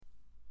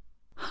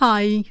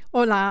Hi,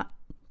 hola.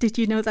 Did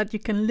you know that you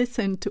can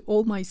listen to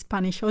all my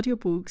Spanish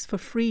audiobooks for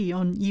free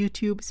on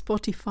YouTube,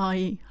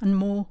 Spotify, and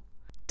more?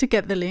 To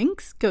get the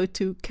links, go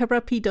to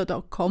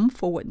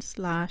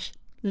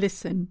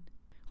querapido.com/listen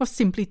or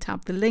simply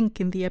tap the link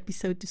in the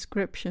episode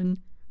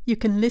description. You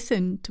can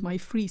listen to my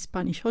free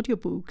Spanish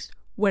audiobooks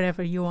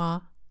wherever you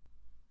are.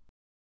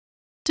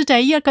 Today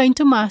you're going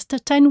to master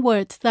 10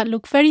 words that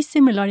look very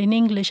similar in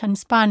English and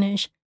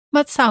Spanish,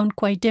 but sound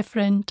quite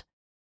different.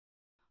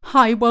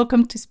 Hi,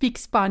 welcome to Speak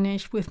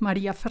Spanish with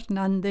Maria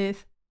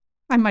Fernandez.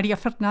 I'm Maria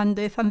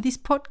Fernandez, and this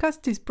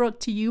podcast is brought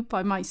to you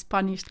by my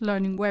Spanish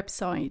learning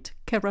website,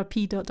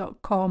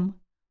 querapido.com.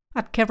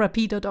 At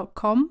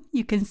querapido.com,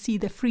 you can see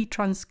the free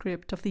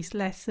transcript of this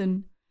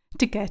lesson.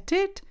 To get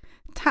it,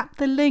 tap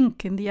the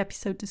link in the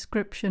episode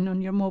description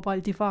on your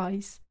mobile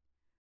device.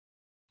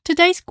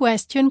 Today's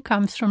question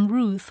comes from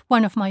Ruth,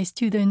 one of my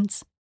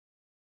students.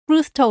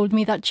 Ruth told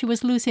me that she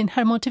was losing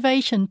her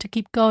motivation to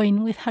keep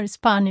going with her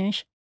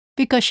Spanish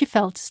because she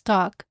felt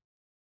stuck.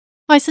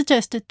 I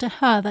suggested to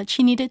her that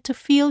she needed to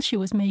feel she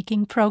was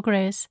making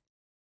progress.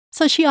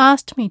 So she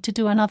asked me to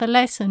do another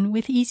lesson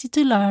with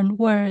easy-to-learn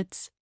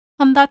words.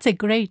 And that's a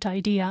great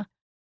idea.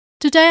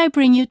 Today I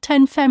bring you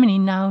 10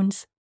 feminine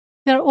nouns.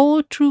 They're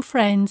all true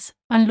friends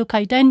and look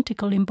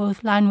identical in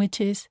both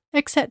languages,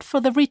 except for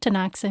the written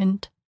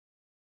accent.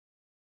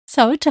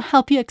 So, to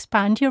help you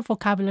expand your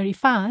vocabulary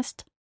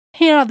fast,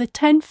 here are the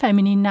 10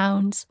 feminine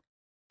nouns.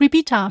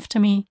 Repeat after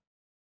me.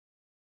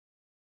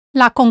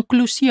 La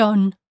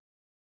conclusión.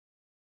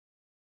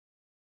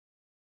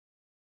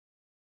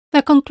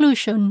 The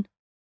conclusion.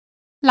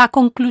 La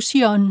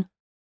conclusión.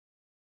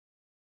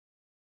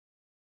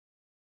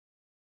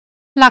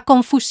 La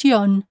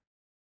confusión.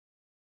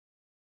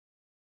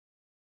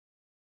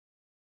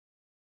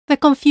 The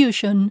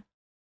confusion.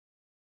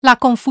 La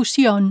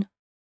confusión.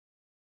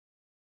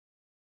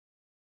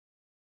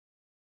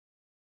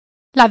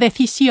 La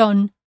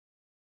decisión.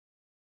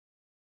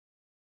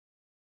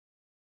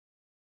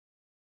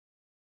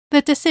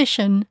 The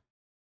decision.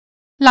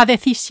 La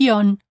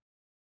decisión.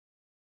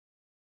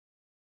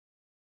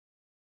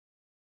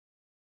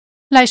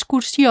 La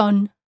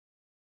excursión.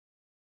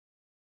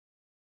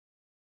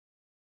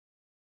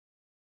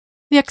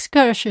 The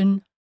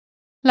excursion.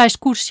 La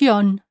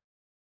excursión.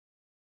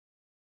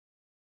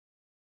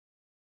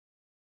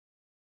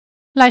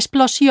 La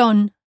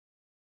explosión.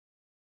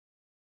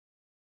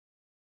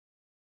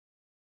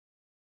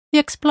 The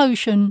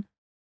explosion.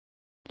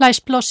 La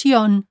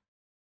explosión.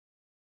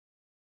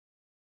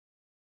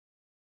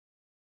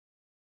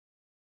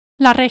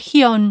 La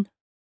región.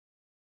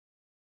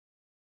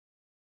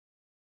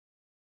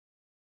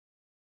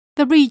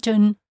 The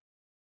region.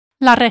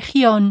 La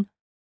región.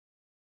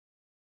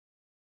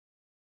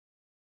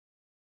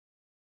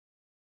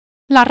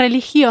 La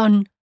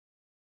religión.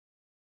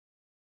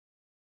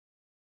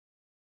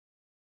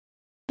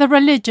 The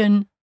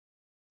religion.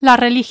 La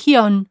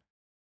religión.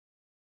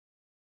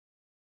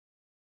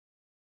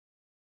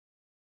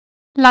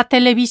 La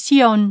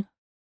televisión.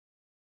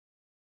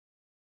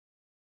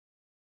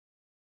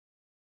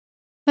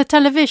 The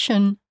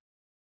television.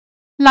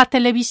 La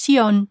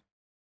televisión.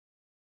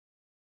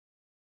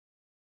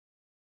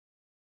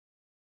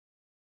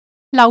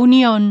 La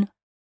unión.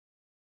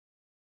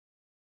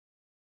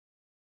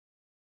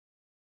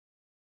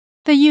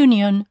 The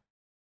union.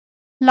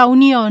 La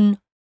unión.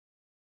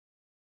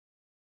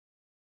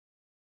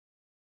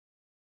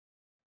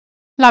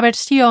 La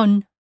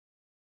versión.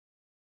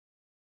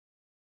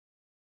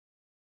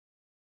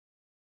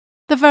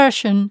 The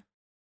version.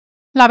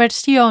 La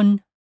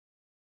versión.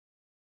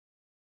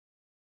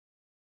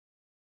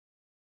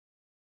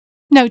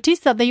 Notice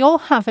that they all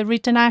have a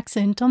written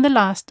accent on the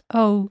last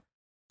O,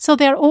 so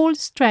they're all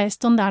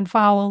stressed on that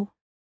vowel.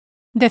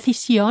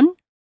 Decisión,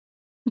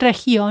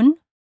 región,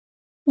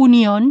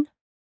 unión,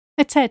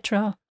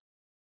 etc.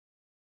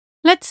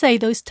 Let's say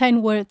those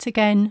 10 words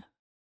again.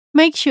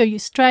 Make sure you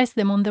stress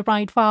them on the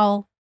right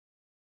vowel.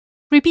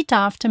 Repeat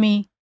after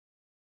me.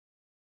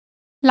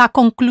 La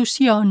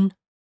conclusión.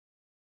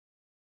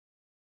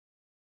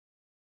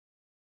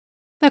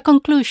 The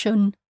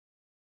conclusion.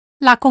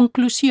 La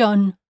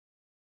conclusión.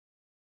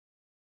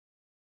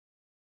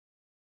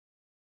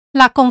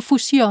 La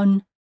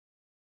confusión.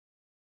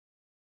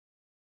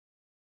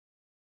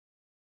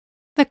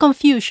 The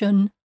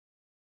confusion.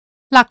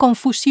 La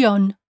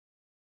confusión.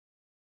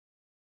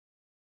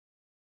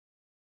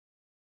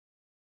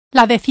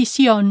 La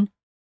decisión.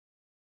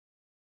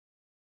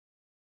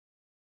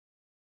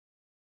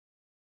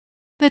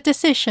 The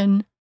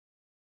decision.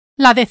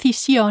 La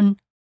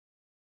decisión.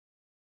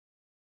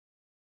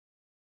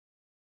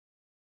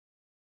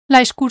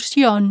 La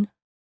excursión.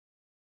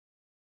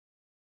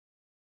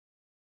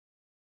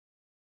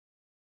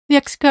 The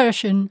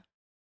excursion.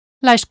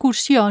 La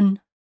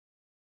excursión.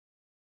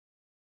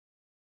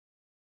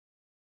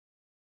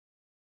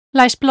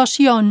 La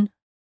explosión.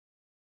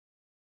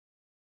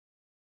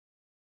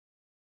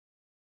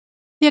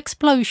 The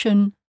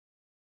explosion.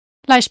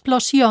 La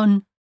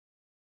explosión.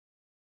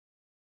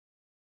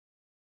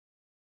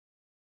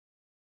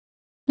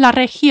 La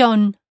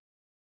región.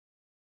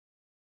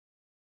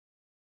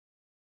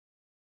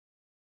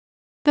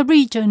 the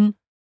region,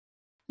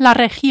 la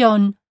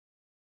región,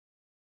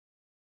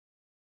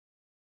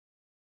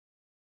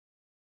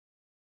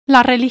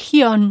 la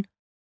religión,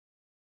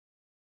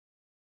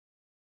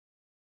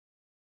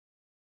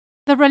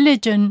 the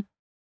religion,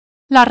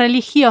 la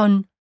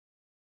religión,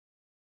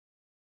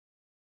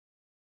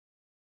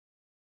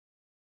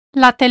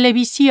 la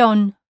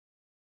televisión,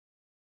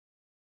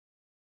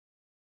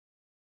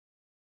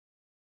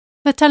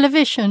 the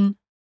television,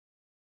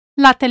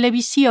 la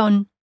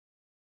televisión,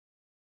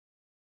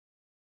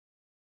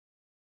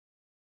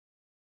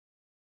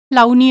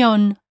 la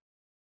unión,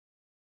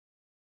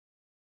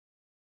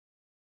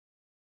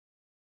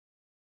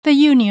 the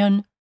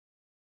union,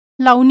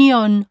 la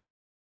unión,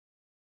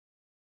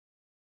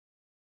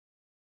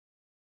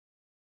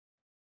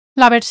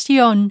 la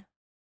versión,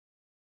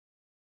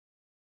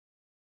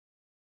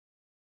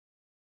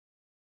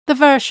 the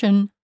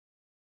version,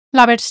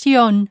 la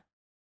versión.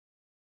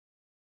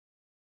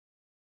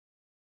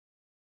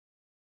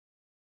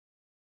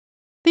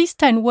 These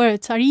 10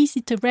 words are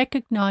easy to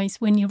recognize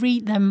when you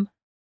read them,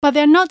 but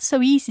they're not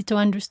so easy to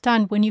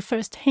understand when you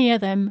first hear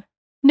them.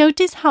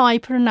 Notice how I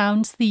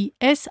pronounce the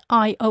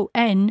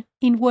S-I-O-N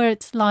in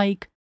words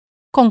like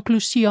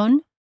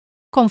conclusión,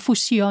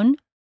 confusión,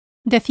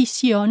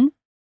 decisión,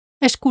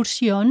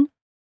 excursión,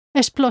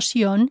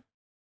 explosión,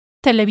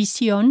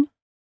 televisión,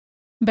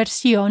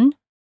 versión.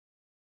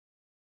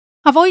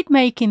 Avoid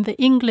making the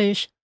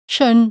English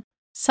shun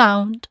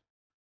sound.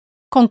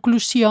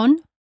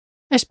 Conclusión,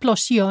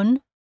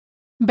 explosión,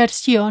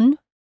 versión.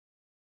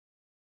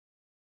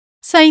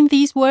 Saying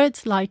these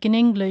words like in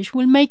English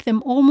will make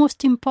them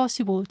almost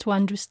impossible to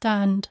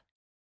understand.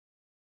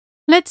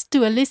 Let's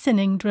do a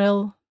listening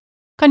drill.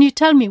 Can you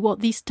tell me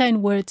what these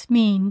 10 words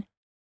mean?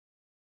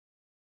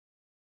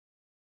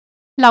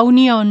 La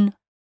unión,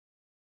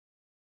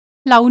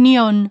 la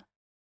unión.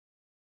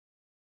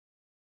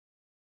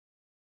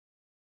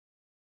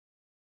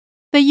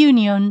 The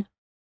union,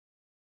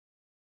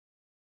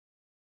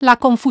 la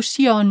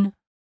confusión,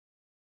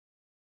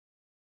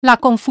 la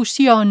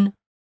confusión.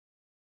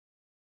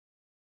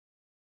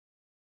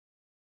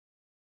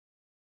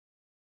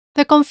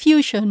 The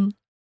confusion,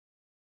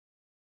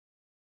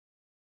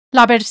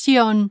 la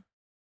versión,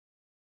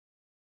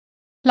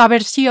 la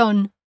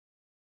versión.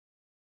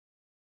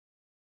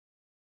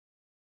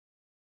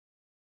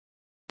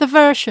 The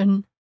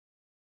version,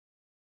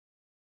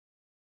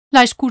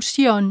 la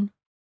excursión,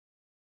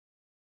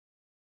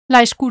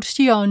 la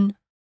excursión.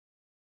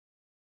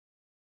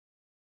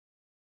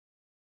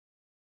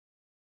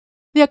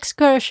 The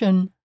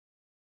excursion,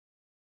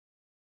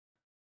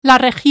 la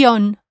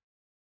región,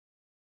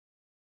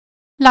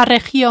 la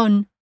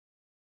región.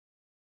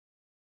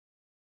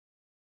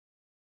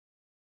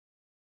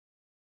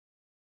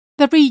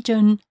 The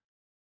region,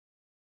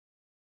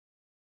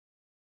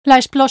 la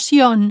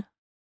explosión,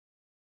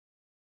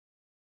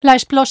 la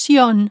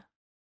explosión.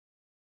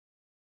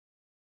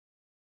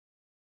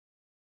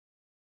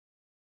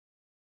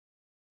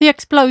 The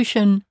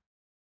explosion,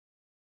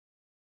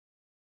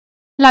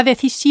 la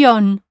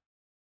decisión,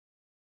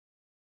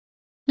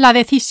 la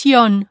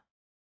decisión.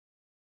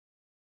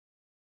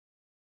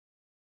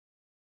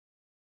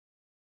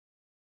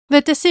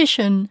 The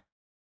decision,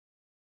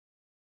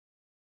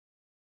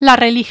 la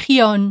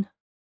religión,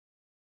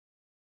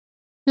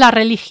 la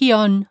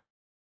religión.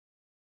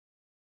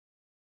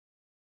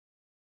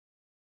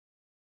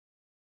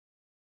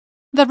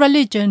 The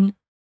religion,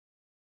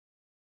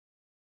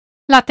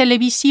 la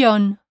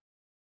televisión,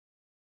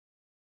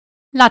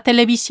 la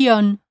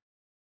televisión.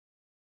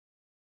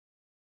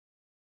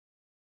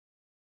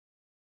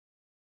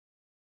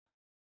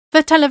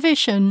 The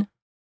television,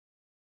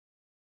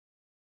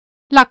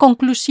 la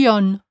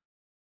conclusión,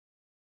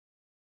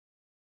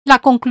 la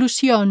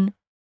conclusión.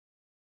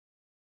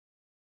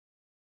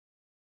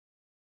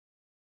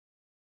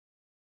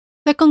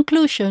 The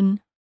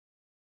conclusion.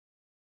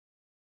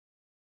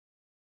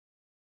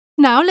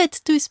 Now let's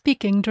do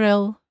speaking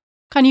drill.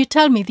 Can you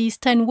tell me these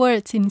 10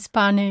 words in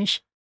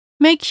Spanish?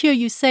 Make sure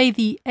you say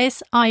the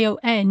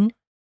S-I-O-N,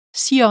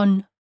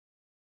 sion,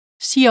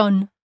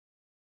 sion.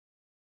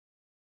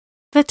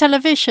 The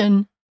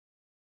television,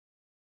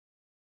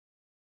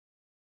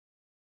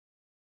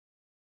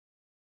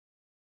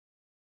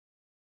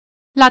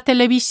 la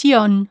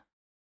televisión,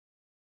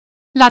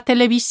 la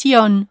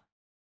televisión.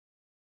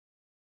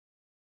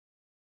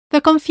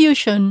 The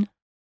confusion,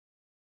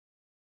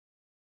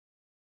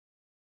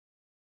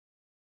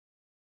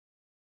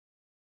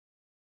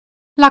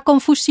 la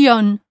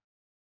confusión,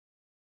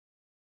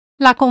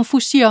 la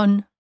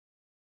confusión.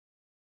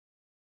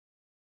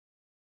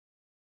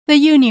 The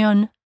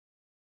union,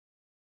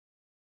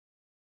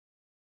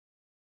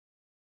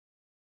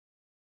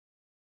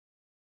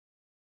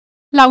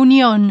 la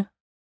unión,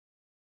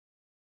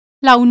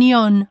 la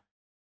unión.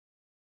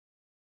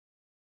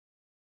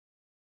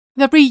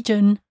 The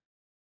region,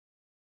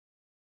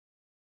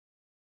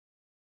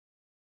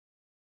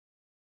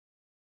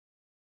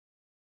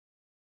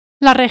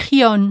 la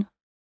región,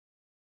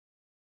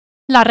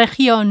 la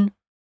región.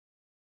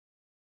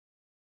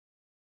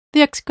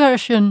 The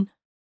excursion,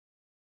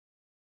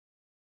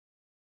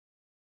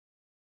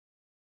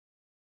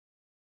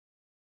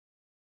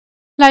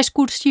 La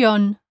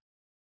excursión.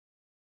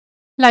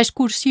 La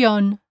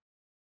excursión.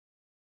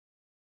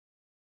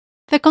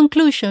 The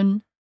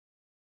conclusion.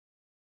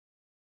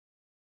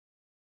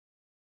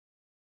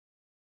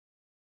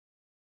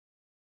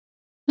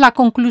 La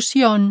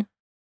conclusión.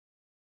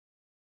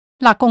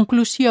 La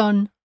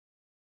conclusión.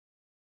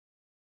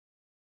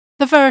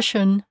 The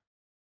version.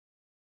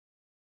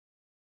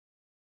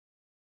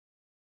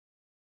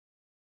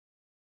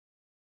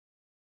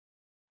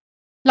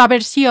 La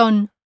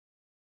versión.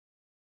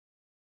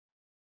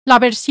 La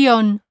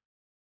versión.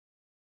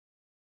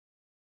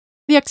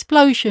 The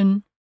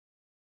explosion.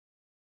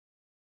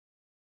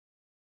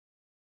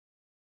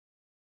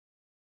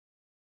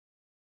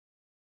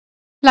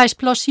 La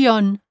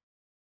explosión.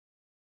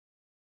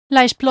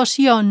 La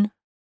explosión.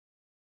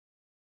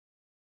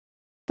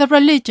 The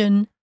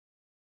religion.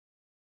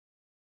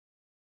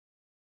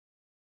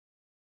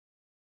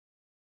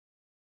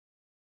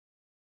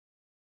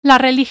 La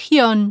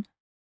religión.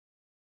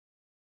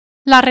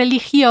 La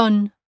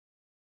religión.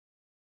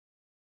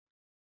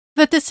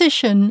 The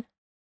decision.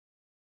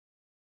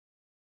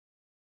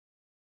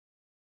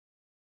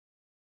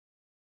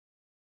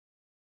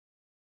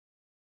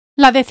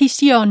 La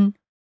decisión.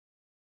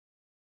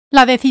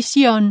 La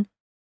decisión.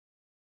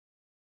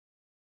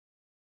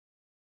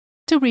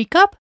 To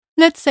recap,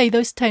 let's say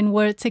those 10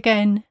 words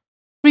again.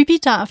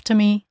 Repeat after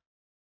me.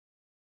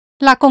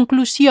 La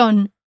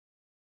conclusión.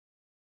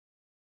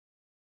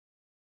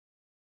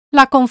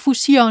 La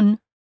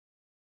confusión.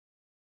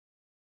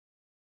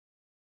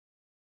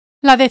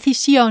 La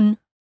decisión.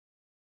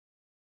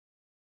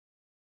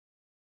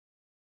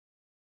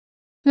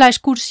 La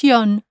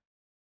excursión.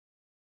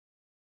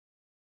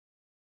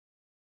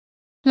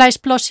 La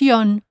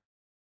explosión.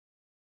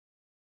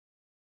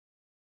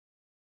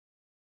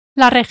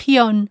 La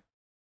región.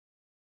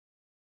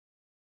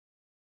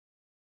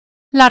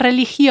 La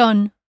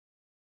religión.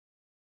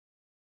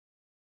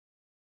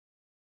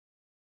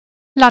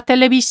 La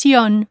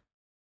televisión.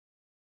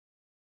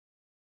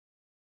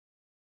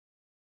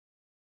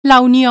 La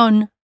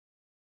unión.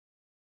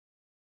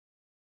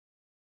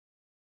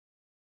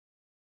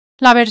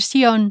 La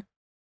versión.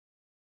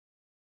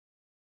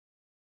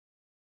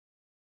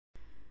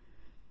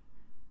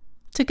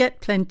 To get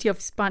plenty of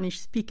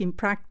Spanish speaking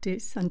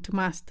practice and to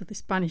master the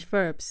Spanish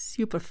verbs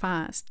super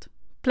fast,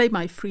 play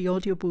my free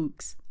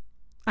audiobooks.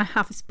 I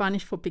have a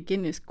Spanish for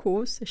Beginners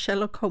course, a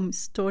Sherlock Holmes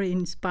story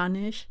in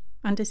Spanish,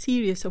 and a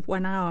series of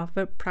 1-hour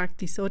verb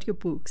practice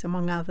audiobooks,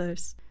 among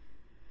others.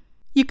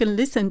 You can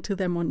listen to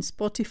them on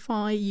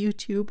Spotify,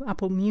 YouTube,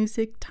 Apple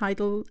Music,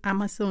 Tidal,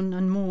 Amazon,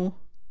 and more.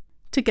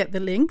 To get the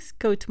links,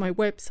 go to my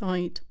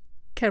website,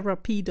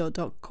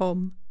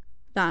 kerapido.com.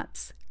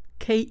 That's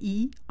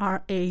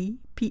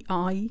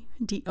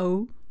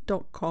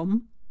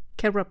KERAPIDO.com,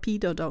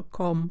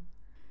 kerapido.com,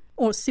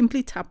 or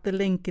simply tap the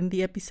link in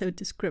the episode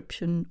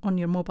description on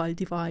your mobile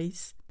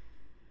device.